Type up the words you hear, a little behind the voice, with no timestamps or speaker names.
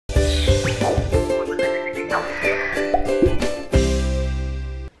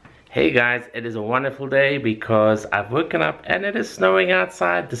Hey guys, it is a wonderful day because I've woken up and it is snowing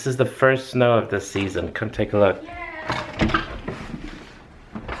outside. This is the first snow of this season. Come take a look.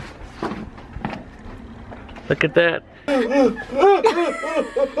 Look at that.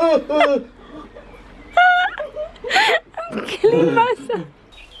 I'm killing myself.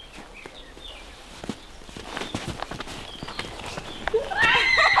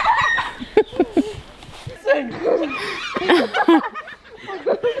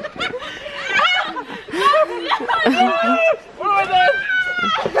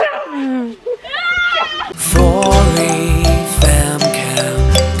 Fourie fam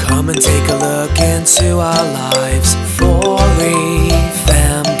cam, come and take a look into our lives. Fourie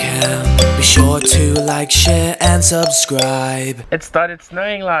fam cam, be sure to like, share and subscribe. It started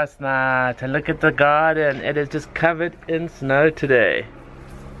snowing last night and look at the garden. It is just covered in snow today.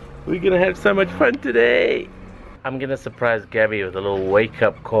 We're gonna have so much fun today. I'm gonna surprise Gabby with a little wake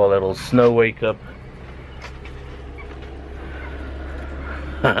up call, a little snow wake up.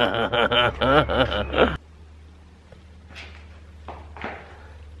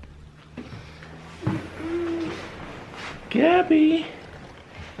 Gabby,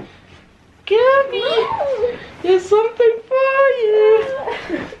 there's something for you.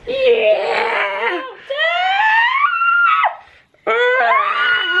 Yeah.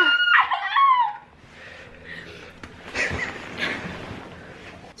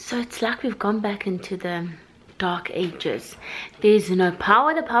 So it's like we've gone back into the dark ages. There's no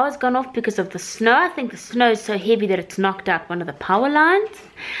power. The power's gone off because of the snow. I think the snow is so heavy that it's knocked out one of the power lines.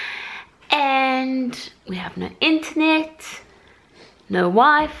 And we have no internet, no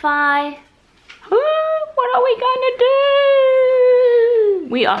Wi-Fi. What are we gonna do?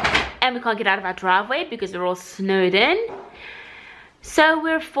 And we can't get out of our driveway because we're all snowed in. So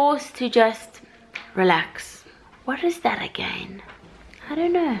we're forced to just relax. What is that again? I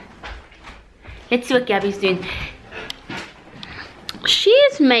don't know. Let's see what Gabby's doing. She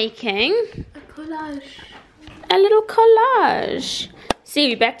is making A collage. a little collage. See,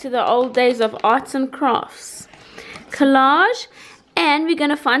 we're back to the old days of arts and crafts. Collage. And we're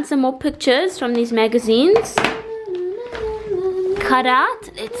gonna find some more pictures from these magazines. Cut out.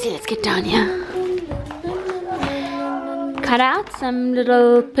 Let's see, let's get down here. Cut out some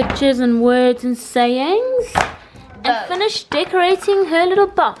little pictures and words and sayings. And finish decorating her little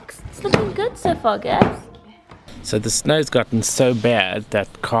box. It's looking good so far, guys. So the snow's gotten so bad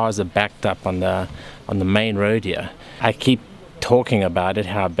that cars are backed up on the main road here. I keep talking about it,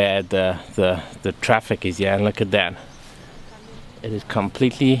 how bad the traffic is here, and look at that. It is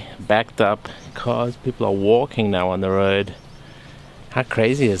completely backed up. Cars, people are walking now on the road. How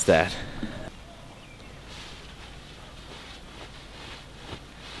crazy is that?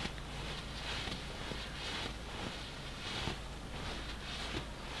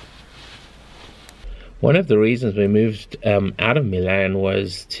 One of the reasons we moved out of Milan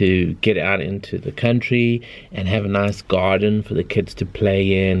was to get out into the country and have a nice garden for the kids to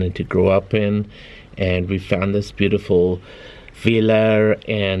play in and to grow up in. And we found this beautiful villa,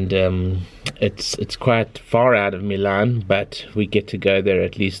 and it's quite far out of Milan, but we get to go there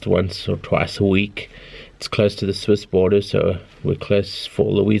at least once or twice a week. It's close to the Swiss border, so we're close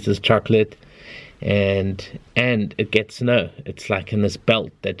for Louisa's chocolate. And it gets snow. It's like in this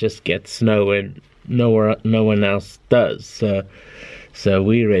belt that just gets snow and no one else does. So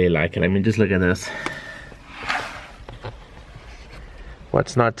we really like it. I mean, just look at this.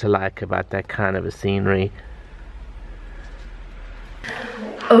 What's not to like about that kind of a scenery?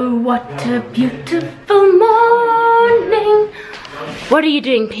 Oh, what a beautiful morning. What are you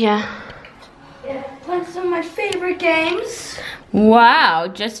doing, Pia? Yeah, playing some of my favorite games. Wow,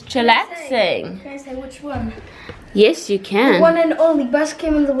 just chillaxing. Can I say which one? Yes, you The can. one and only best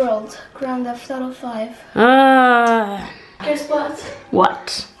game in the world. Grand Theft Auto 5. Ah, Guess what?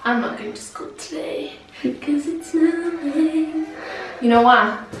 what? I'm not going to school today because it's snowing. You know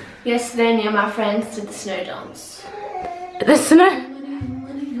why? Yesterday me and my friends did the snow dance. The snow?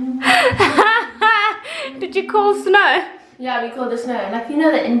 Did you call snow? Yeah, we called it snow. Like, you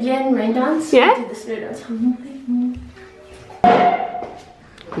know the Indian rain dance? Yeah. We did the snow dance.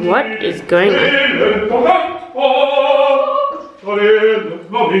 What is going on?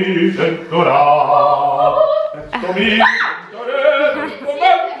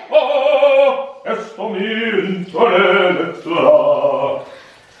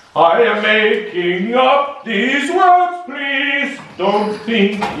 I am making up these words, please. Don't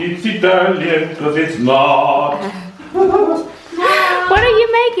think it's Italian, cause it's not. What are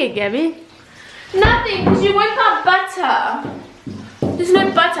you making, Gabby? Nothing, because you won't got butter. There's no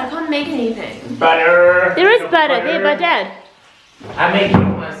butter, I can't make anything. Butter. There is butter there by Dad. I make it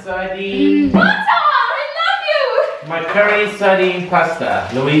myself. sardine. I love you! My curry sardine pasta.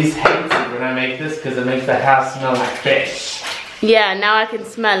 Louise hates it when I make this because it makes the house smell like fish. Yeah, now I can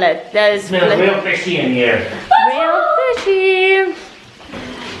smell it. That is It smells real fishy in here. real fishy.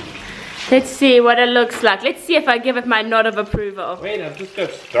 Let's see what it looks like. Let's see if I give it my nod of approval. Wait, I've just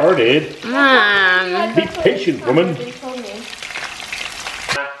got started. Be patient, woman.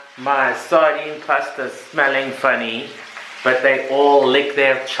 My sardine pasta's smelling funny, but they all lick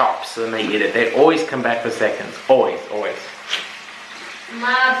their chops when they eat it. They always come back for seconds. Always, always.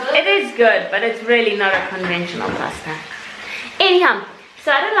 It is good, but it's really not a conventional pasta. Anyhow,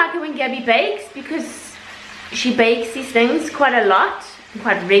 so I don't like it when Gabby bakes because she bakes these things quite a lot,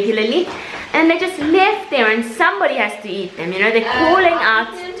 quite regularly, and they're just left there and somebody has to eat them, you know, they're calling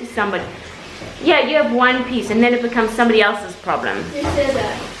out to somebody. Yeah, you have one piece and then it becomes somebody else's problem.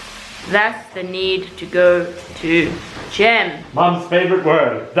 That's the need to go to gym. Mom's favorite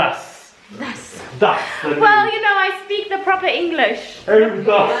word, thus. Thus. Thus. Well, you know, I speak the proper English.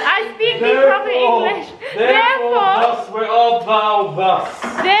 Thus. I speak the proper English. Thus, we're all thou thus.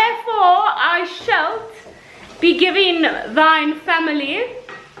 Therefore, I shall be giving thine family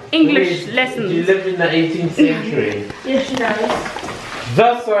English lessons. You lived in the 18th century. Yes, she does.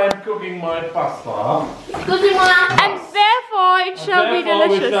 Thus I am cooking my pasta. And therefore, it shall be Therefore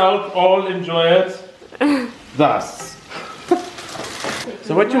we delicious. shall all enjoy it. Thus.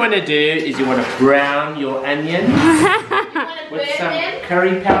 So what you want to do is you want to brown your onions with some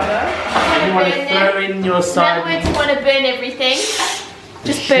curry powder, and you want to throw in your In other sardine. words, you want to burn everything.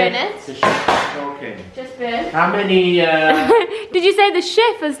 Just burn it. The chef is talking. Just burn. How many? Did you say the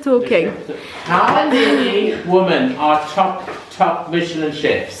chef is talking? How many women are top Michelin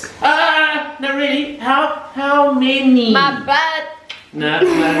chefs? No, really. How many? My butt. No,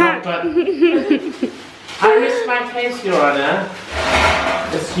 but I risk my case, Your Honor.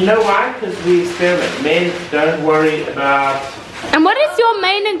 You know why? Because we experiment. Men don't worry about And what is your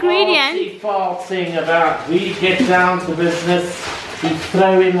main ingredient? falsing about. We get down to business. We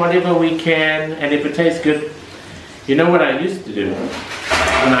throw in whatever we can, and if it tastes good. You know what I used to do?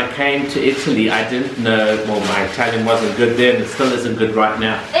 When I came to Italy, I didn't know. Well, my Italian wasn't good then. It still isn't good right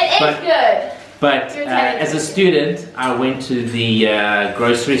now. It is good. But as a student, I went to the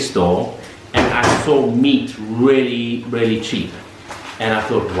grocery store and I saw meat really, really cheap. And I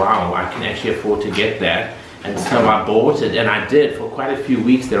thought, wow, I can actually afford to get that. And so I bought it, and I did for quite a few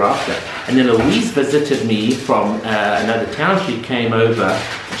weeks thereafter. And then Louise visited me from another town. She came over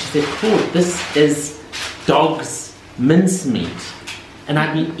and she said, cool, this is dog's mincemeat. And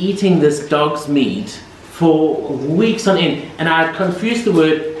I've been eating this dog's meat for weeks on end. And I had confused the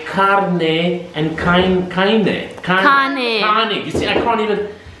word carne and carne. Carne. Carne. You see, I can't even...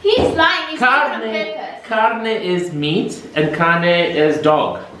 He's lying. He's doing it on purpose. Carne is meat and carne is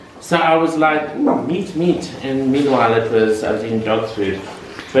dog. So I was like, meat. And meanwhile I was eating dog food.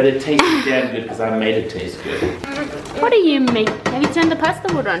 But it tasted damn good because I made it taste good. What do you make? Have you turned the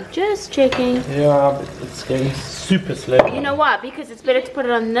pasta wood on? Just checking. Yeah, but it's getting super slow. You know what? Because it's better to put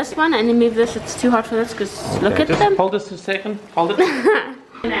it on this one and then move this. It's too hot for this because look at Just them. hold this a second. Hold it.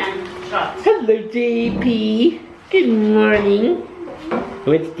 Hello, JP. Good morning.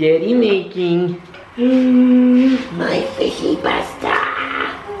 What's Daddy making? My fishy pasta.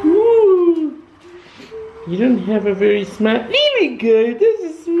 Ooh. You don't have a very smile. There we go. There's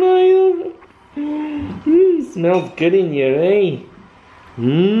a smile. Smells good in here, eh?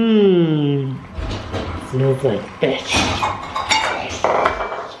 Smells like fish.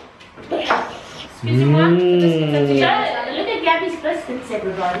 Look at Gabby's biscuits,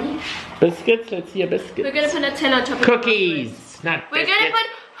 everybody. Biscuits? Let's see a biscuit. We're going to put Nutella on top of Cookies. Not We're biscuits. going to put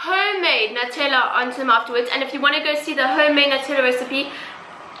homemade Nutella on them afterwards. And if you want to go see the homemade Nutella recipe,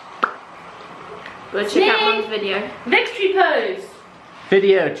 go check out Mom's video. Victory pose.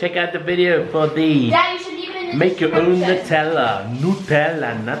 Video. Check out the video for the Dad, you should leave it in the make your own description.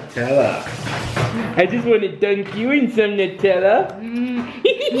 Nutella. I just want to dunk you in some Nutella.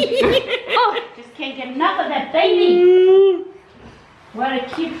 Oh, just can't get enough of that baby. What a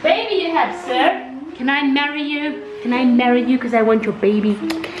cute baby you have, sir. Can I marry you? Can I marry you because I want your baby?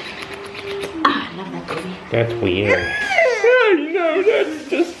 Ah, I love that baby. That's weird. I know,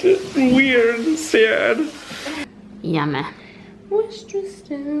 that's just weird and sad. Yummy.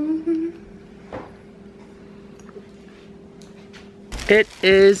 It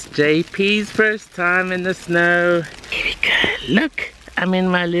is JP's first time in the snow. Here we go. Look, I'm in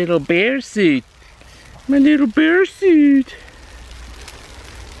my little bear suit. My little bear suit.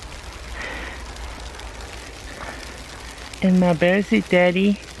 In my bear suit,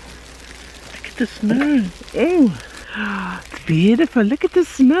 Daddy. Look at the snow. Oh, It's beautiful. Look at the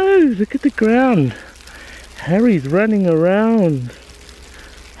snow. Look at the ground. Harry's running around.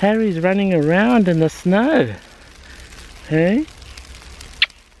 Harry's running around in the snow. Hey?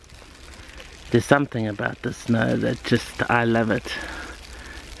 There's something about the snow that just, I love it.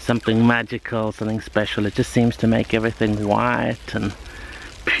 Something magical, something special. It just seems to make everything white and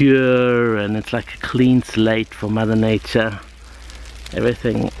pure, and it's like a clean slate for Mother Nature.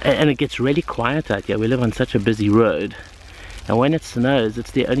 Everything, and it gets really quiet out here. We live on such a busy road, and when it snows,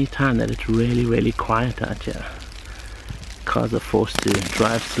 it's the only time that it's really, really quiet out here. Cars are forced to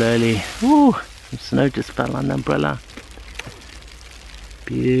drive slowly. Ooh, some snow just fell on the umbrella.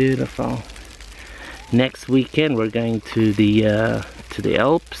 Beautiful. Next weekend we're going to the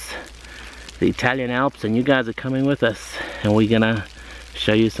Alps, the Italian Alps, and you guys are coming with us, and we're gonna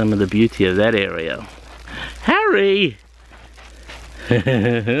show you some of the beauty of that area. Harry!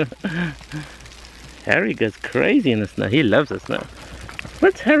 Harry goes crazy in the snow. He loves the snow.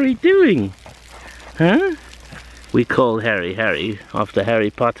 What's Harry doing? Huh? We call Harry after Harry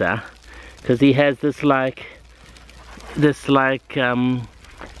Potter, because he has this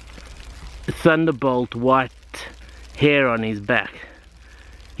thunderbolt white hair on his back,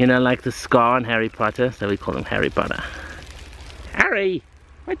 you know, like the scar on Harry Potter, so we call him Harry Potter. Harry,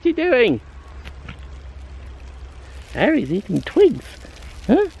 what you doing? Harry's eating twigs.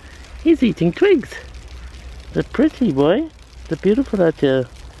 Huh? He's eating twigs. The pretty boy. The beautiful out here.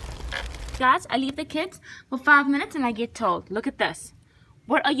 Guys, I leave the kids for 5 minutes and I get told, look at this.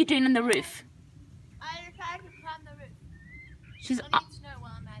 What are you doing on the roof? I'm trying to climb the roof. She's I need snow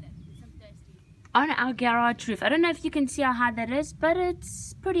while I'm at it because I'm thirsty. on our garage roof. I don't know if you can see how high that is, but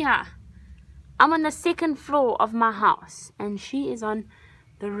it's pretty high. I'm on the 2nd floor of my house and she is on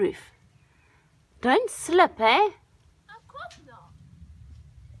the roof. Don't slip, eh? Of course not.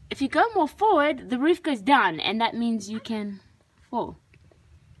 If you go more forward, the roof goes down and that means you can fall.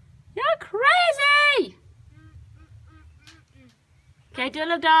 You're crazy! Okay, do a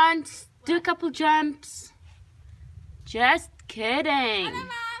little dance, do a couple jumps. Just kidding.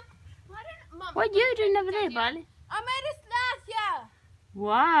 What are you doing over there, Barley? I made a slash, yeah.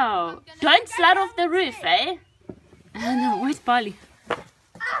 Wow. Don't slide off the roof, eh? Oh no, where's Barley? Oh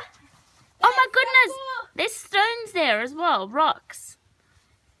my goodness! There's stones there as well, rocks.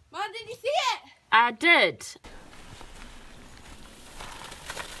 Mom, did you see it? I did.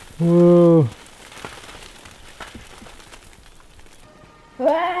 Whoa.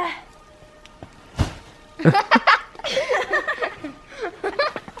 I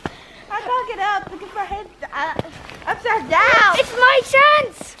can't get up because my head's upside down. It's my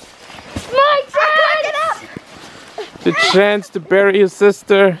chance! It's my chance! I can't get up. The chance to bury your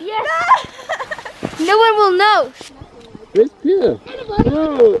sister. Yes! No one will know. It's here.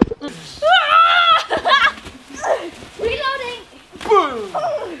 Whoa. Reloading.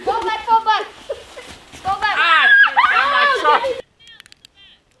 Go back, go back. Go back.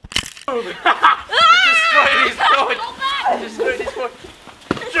 Destroyed his foot. Destroyed his foot.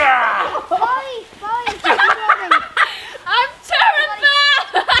 Boy, stop reloading. I'm terrified!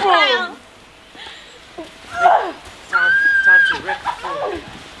 Time to rip the floor.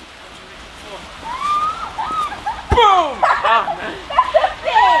 Boom! Oh man.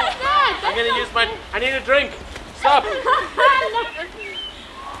 I'm gonna use my. I need a drink. Stop.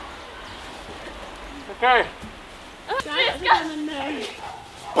 Okay. Okay, let me see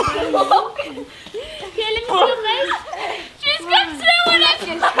your face. She's got snow on it!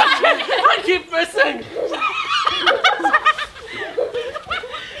 I keep missing.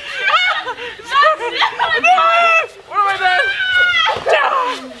 What am I doing?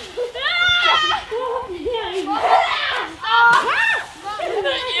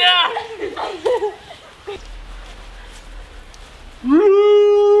 Yeah.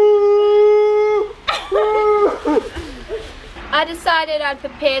 I decided I'd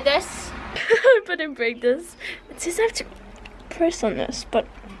prepare this. I couldn't break this. It says I have to press on this, but...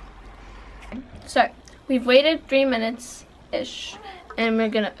 So, we've waited 3 minutes-ish, and we're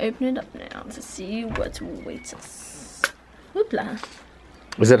gonna open it up now to see what awaits us. Hoopla.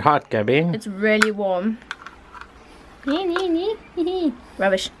 Was it hot, Gabby? It's really warm.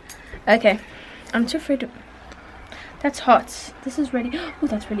 Rubbish. Okay, I'm too afraid to... That's hot. This is really... Oh,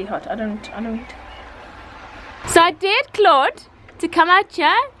 that's really hot. I don't... So I dared Claude to come out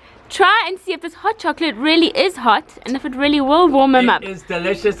here, try and see if this hot chocolate really is hot and if it really will warm him up. It is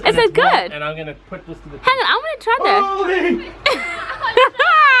delicious. Is it good? And I'm gonna put this to the. Hang on, I want to try that.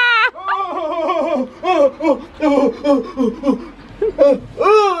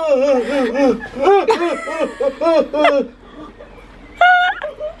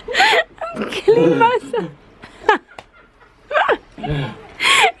 I'm killing myself.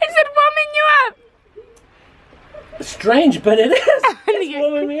 Is it warming you up? Strange, but it is. It's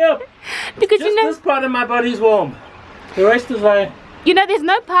warming me up. Because Just this part of my body's warm. The rest is like... you know, there's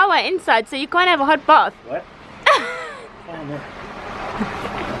no power inside, so you can't have a hot bath. What?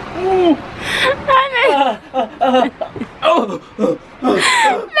 Oh, no. No,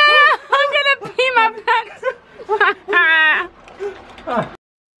 I'm gonna pee my pants.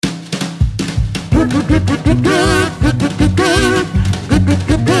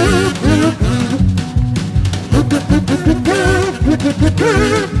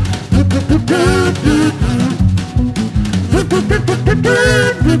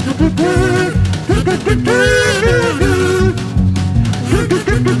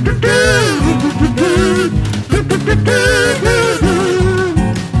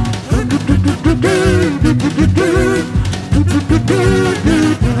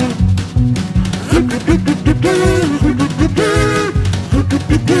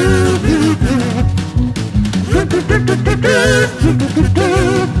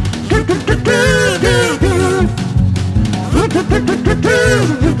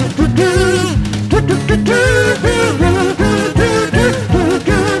 Do